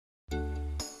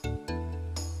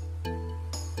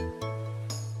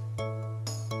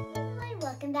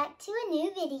back to a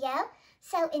new video.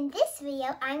 So in this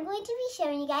video, I'm going to be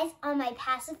showing you guys all my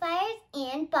pacifiers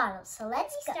and bottles. So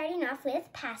let's go. Starting off with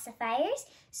pacifiers.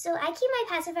 So I keep my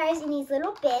pacifiers in these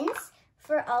little bins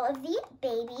for all of the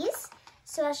babies.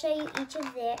 So I'll show you each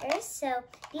of theirs. So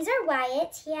these are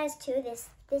Wyatt's. He has two.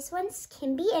 This one's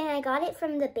Kimby, and I got it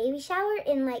from the baby shower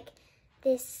in like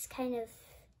this kind of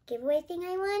giveaway thing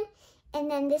I won.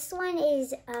 And then this one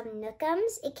is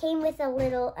Nookums. It came with a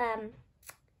little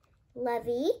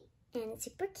lovey, and it's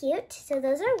super cute. So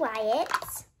those are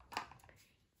Wyatt's.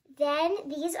 Then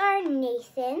these are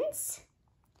Nathan's.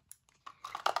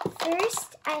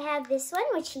 First, I have this one,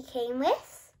 which he came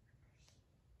with.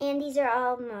 And these are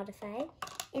all modified.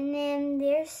 And then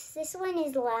this one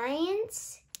is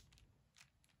Lion's.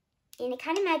 And it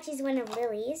kind of matches one of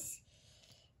Lily's.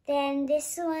 Then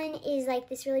this one is like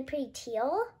this really pretty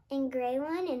teal and gray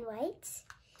one and white.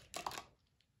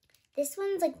 This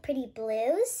one's like pretty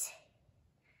blues.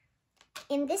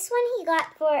 And this one he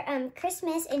got for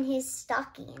Christmas in his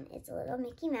stocking. It's a little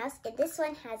Mickey Mouse. And this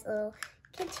one has a little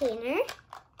container.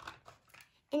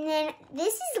 And then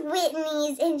this is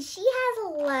Whitney's, and she has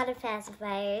a lot of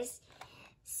pacifiers.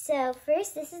 So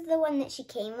first, this is the one that she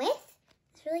came with.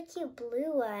 It's a really cute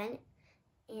blue one.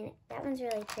 And that one's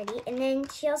really pretty. And then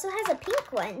she also has a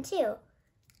pink one, too.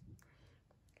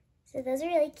 So those are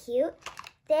really cute.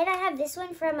 Then I have this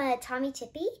one from Tommy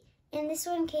Tippy. And this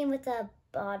one came with a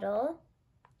bottle.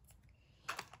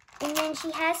 And then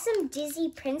she has some Disney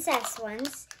Princess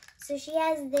ones. So she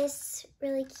has this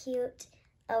really cute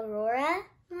Aurora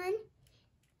one.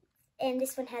 And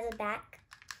this one has a back.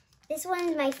 This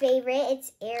one's my favorite.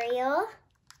 It's Ariel.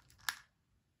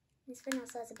 This one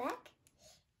also has a back.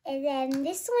 And then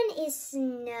this one is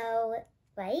Snow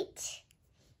White.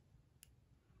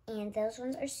 And those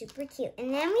ones are super cute.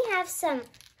 And then we have some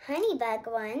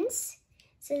Honeybug ones.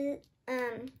 So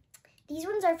these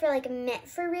ones are for like meant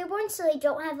for Reborn, so they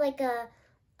don't have like a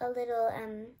little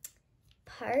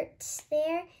part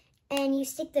there. And you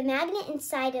stick the magnet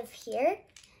inside of here.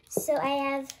 So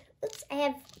I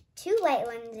have two white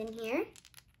ones in here.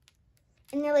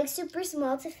 And they're like super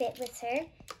small to fit with her.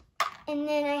 And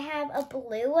then I have a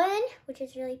blue one, which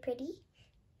is really pretty.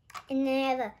 And then I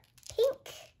have a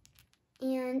pink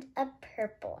and a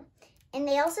purple. And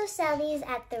they also sell these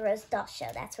at the Rose Doll Show.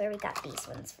 That's where we got these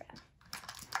ones from.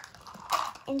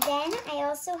 And then I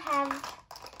also have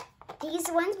these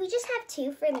ones. We just have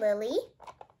two for Lily.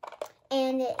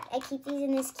 And I keep these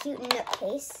in this cute nook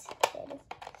case.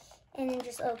 And it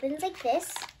just opens like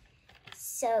this.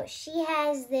 So she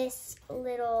has this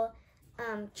little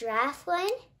giraffe one.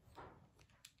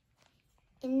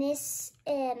 And this,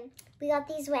 we got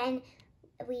these when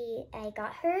I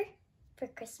got her for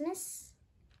Christmas.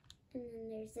 And then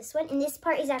there's this one. And this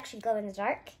part is actually glow in the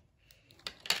dark.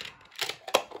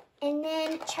 And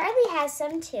then Charlie has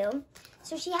some too.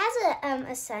 So she has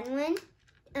a sun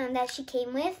one that she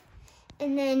came with.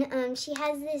 And then she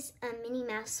has this Minnie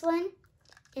Mouse one.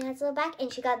 And it has a little back.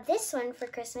 And she got this one for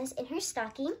Christmas in her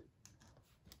stocking.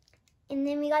 And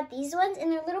then we got these ones.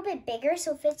 And they're a little bit bigger,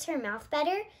 so it fits her mouth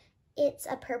better. It's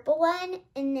a purple one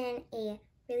and then a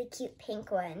really cute pink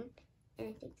one. And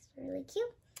I think it's really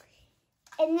cute.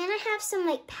 And then I have some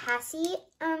like Passy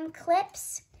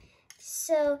clips.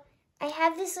 So I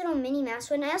have this little Minnie Mouse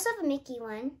one. I also have a Mickey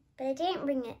one, but I didn't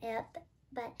bring it up.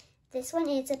 But this one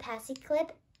is a Passy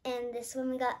clip. And this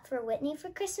one we got for Whitney for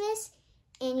Christmas.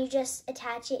 And you just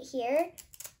attach it here.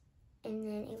 And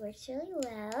then it works really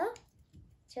well.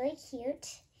 It's really cute.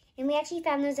 And we actually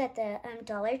found those at the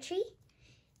Dollar Tree.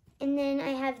 And then I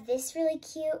have this really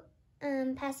cute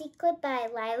Passy clip by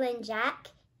Lila and Jack.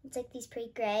 It's like these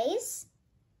pretty grays.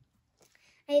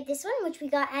 I have this one, which we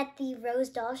got at the Rose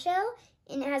Doll Show.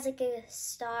 And it has like a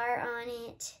star on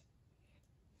it.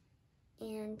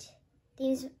 And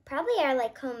these probably are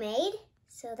like homemade.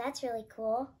 So that's really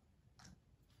cool.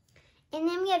 And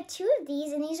then we have two of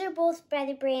these. And these are both by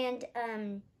the brand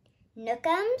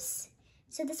Nookums.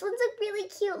 So this one's a really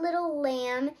cute little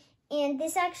lamb. And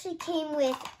this actually came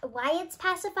with Wyatt's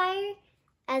pacifier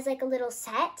as like a little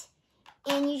set.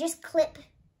 And you just clip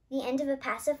the end of a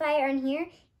pacifier on here.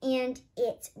 And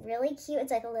it's really cute.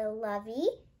 It's like a little lovey.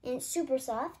 And it's super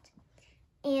soft.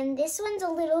 And this one's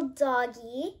a little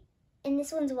doggy. And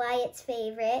this one's Wyatt's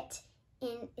favorite.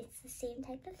 And it's the same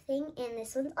type of thing. And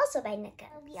this one's also by Nika.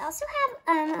 We also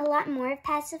have a lot more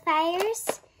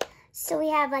pacifiers. So we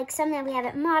have like some that we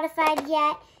haven't modified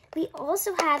yet. We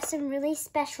also have some really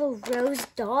special Rose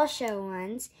Doll Show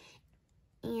ones.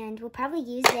 And we'll probably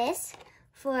use this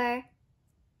for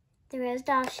the Rose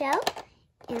Doll Show.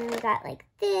 And then we got like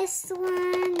this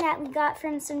one that we got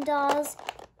from some dolls.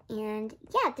 And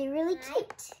yeah, they're really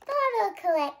cute. Bottle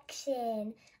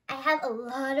collection. I have a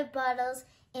lot of bottles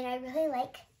and I really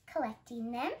like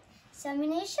collecting them. So I'm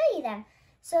going to show you them.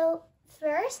 So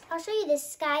first, I'll show you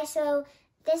this guy. So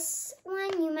this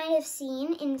one you might have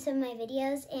seen in some of my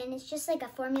videos, and it's just like a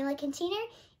formula container,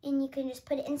 and you can just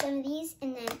put it in some of these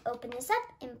and then open this up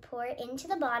and pour it into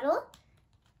the bottle.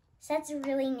 So that's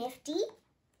really nifty.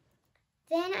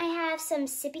 Then I have some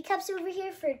sippy cups over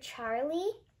here for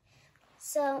Charlie.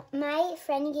 So my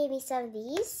friend gave me some of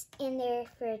these, and they're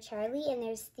for Charlie, and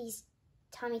there's these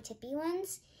Tommy Tippy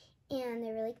ones, and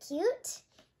they're really cute.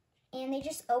 And they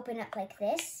just open up like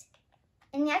this.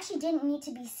 And they actually didn't need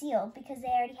to be sealed because they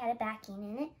already had a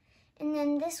backing in it. And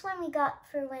then this one we got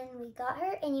for when we got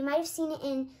her, and you might have seen it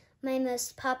in my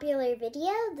most popular video,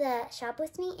 the Shop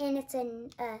With Me, and it's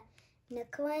a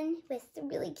Nook one with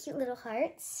really cute little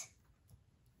hearts.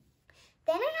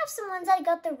 Then I have some ones I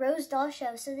got the Rose Doll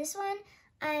Show. So this one,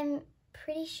 I'm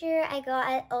pretty sure I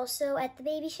got also at the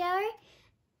baby shower.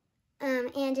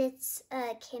 And it's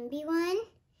a Kimby one.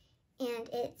 And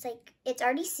it's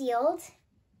already sealed.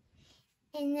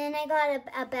 And then I got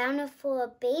a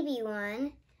Bountiful baby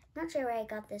one. I'm not sure where I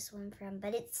got this one from,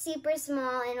 but it's super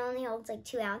small and only holds like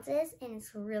 2 ounces. And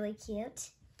it's really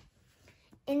cute.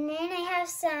 And then I have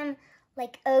some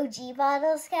like OG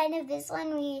bottles, kind of. This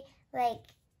one we like...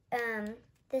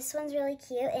 this one's really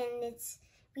cute, and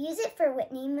we use it for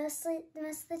Whitney most of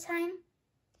the time.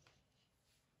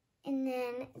 And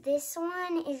then this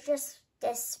one is just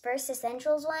this First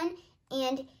Essentials one,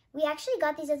 and we actually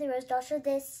got these at the Rose Doll Show.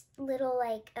 This little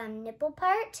like nipple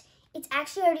part, it's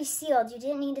actually already sealed. You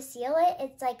didn't need to seal it.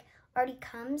 It's like already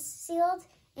comes sealed,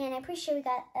 and I'm pretty sure we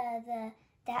got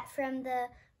that from the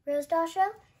Rose Doll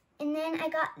Show. And then I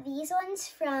got these ones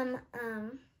from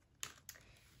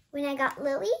when I got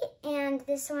Lily, and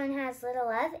this one has Little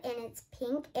Love, and it's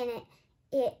pink, and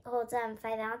it holds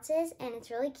 5 ounces, and it's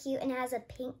really cute, and it has a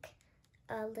pink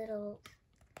little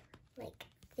like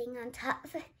thing on top.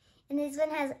 And this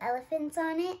one has elephants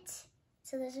on it,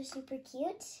 so those are super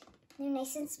cute. They're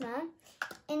nice and small.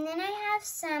 And then I have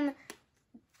some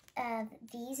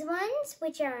these ones,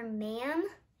 which are Ma'am.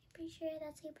 I'm pretty sure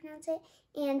that's how you pronounce it.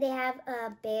 And they have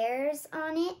bears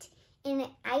on it. And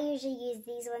I usually use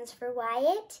these ones for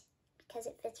Wyatt because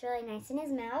it fits really nice in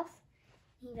his mouth.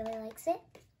 He really likes it.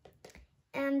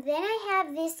 Then I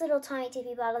have this little Tommy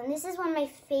Tippy bottle, and this is one of my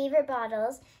favorite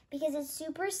bottles because it's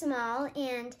super small,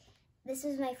 and this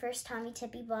was my first Tommy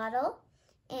Tippy bottle.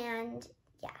 And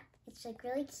yeah, it's like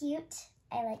really cute.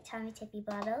 I like Tommy Tippy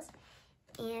bottles.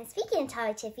 And speaking of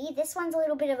Tommy Tippy, this one's a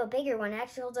little bit of a bigger one. It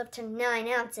actually holds up to 9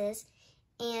 ounces.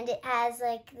 And it has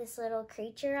like this little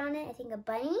creature on it, I think a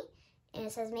bunny. And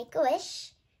it says Make a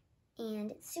Wish.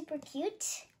 And it's super cute.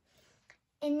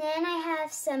 And then I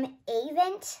have some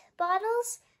A-Vent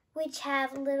bottles, which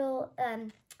have little,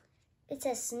 it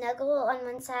says Snuggle on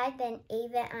one side, then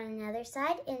A-Vent on another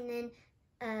side, and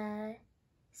then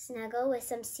Snuggle with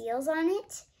some seals on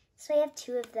it. So I have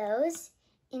 2 of those.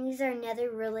 And these are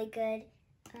another really good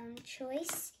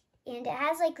choice. And it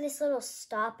has like this little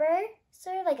stopper,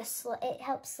 sort of like it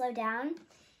helps slow down.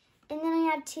 And then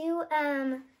I have 2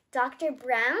 Dr.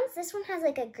 Brown's. This one has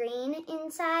like a green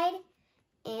inside,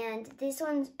 and this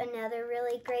one's another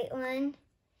really great one.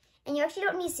 And you actually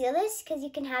don't need to seal this because you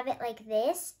can have it like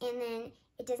this, and then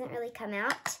it doesn't really come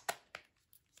out.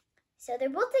 So they're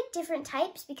both like different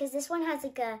types because this one has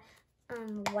like a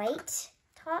white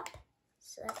top,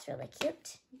 so that's really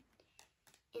cute.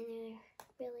 And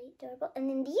they're really adorable. And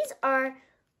then these are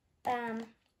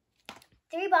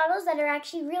 3 bottles that are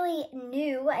actually really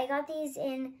new. I got these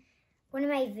in one of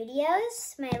my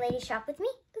videos, my latest Shop With Me.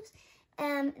 Oops.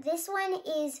 This one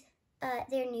is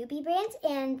their newbie brands,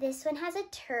 and this one has a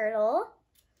turtle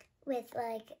with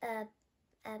like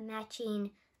a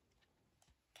matching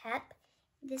cap.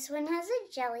 This one has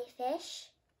a jellyfish.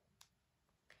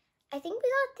 I think we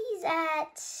got these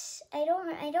at,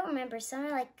 I don't remember,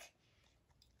 somewhere like,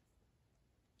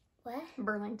 what?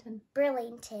 Burlington.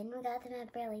 Burlington. We got them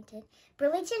at Burlington.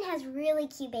 Burlington has really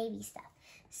cute baby stuff.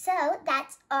 So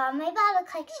that's all my bottle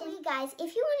collection. Hey guys,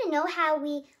 if you want to know how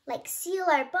we like seal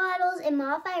our bottles and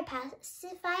modify our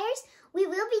pacifiers, we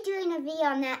will be doing a video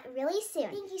on that really soon.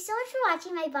 Thank you so much for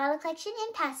watching my bottle collection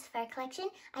and pacifier collection.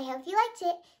 I hope you liked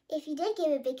it. If you did,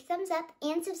 give a big thumbs up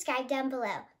and subscribe down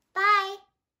below. Bye!